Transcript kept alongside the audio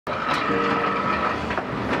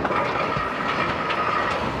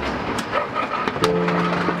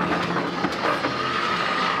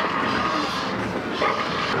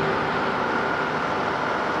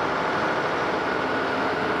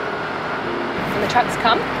When the trucks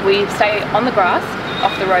come, we stay on the grass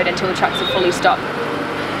off the road until the trucks are fully stopped.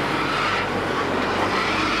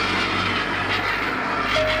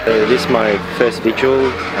 This is my first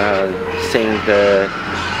vigil, seeing the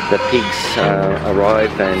pigs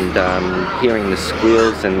arrive and hearing the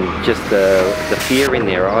squeals and just the fear in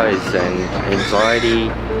their eyes and anxiety.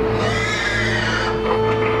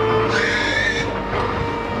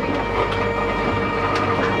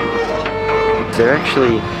 They're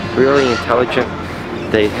actually really intelligent,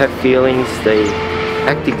 they have feelings, they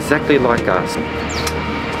act exactly like us.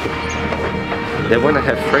 They want to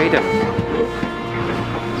have freedom.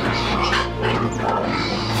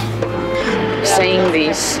 Seeing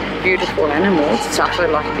these beautiful animals suffer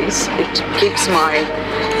like this, it keeps my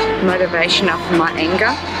motivation up and my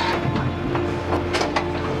anger.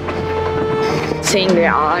 Seeing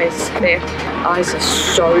their eyes are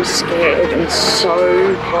so scared and so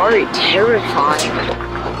worried, terrified.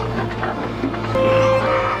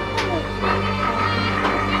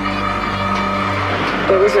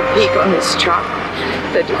 There was a pig on this truck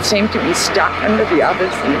that it seemed to be stuck under the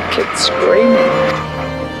others and it kept screaming.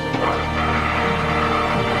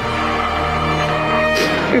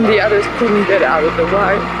 And the others couldn't get out of the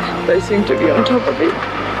way. They seemed to be on top of it.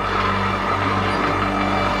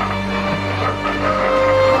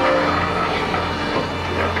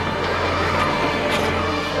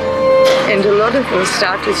 And a lot of them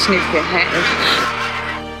start to sniff your hand.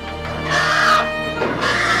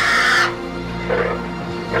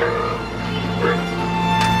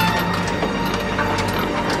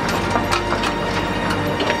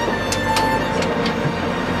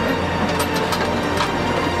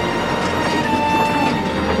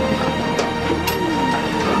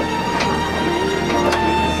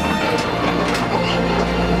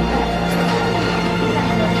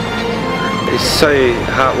 It's so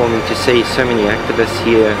heartwarming to see so many activists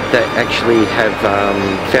here that actually have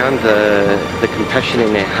found the compassion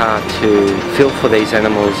in their heart to feel for these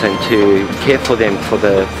animals and to care for them for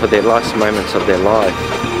their last moments of their life.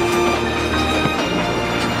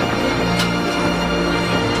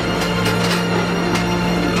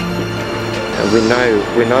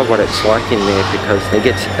 We know what it's like in there because they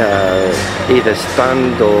get either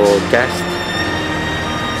stunned or gassed.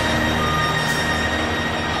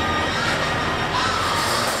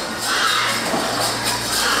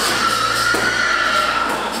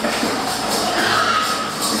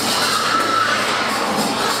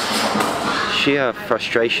 Sheer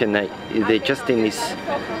frustration that they're just in this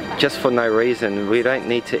just for no reason. We don't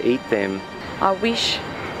need to eat them. I wish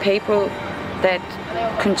people that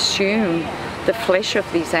consume the flesh of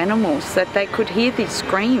these animals, that they could hear these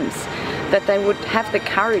screams, that they would have the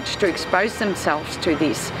courage to expose themselves to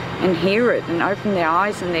this and hear it and open their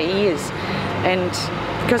eyes and their ears. And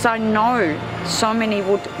because I know so many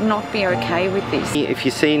would not be okay with this. If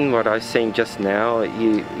you've seen what I've seen just now,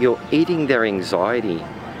 you're eating their anxiety.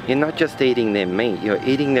 You're not just eating their meat, you're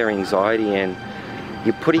eating their anxiety and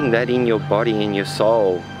you're putting that in your body, in your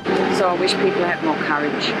soul. So I wish people had more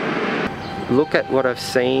courage. Look at what I've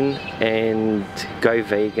seen and go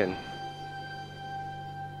vegan.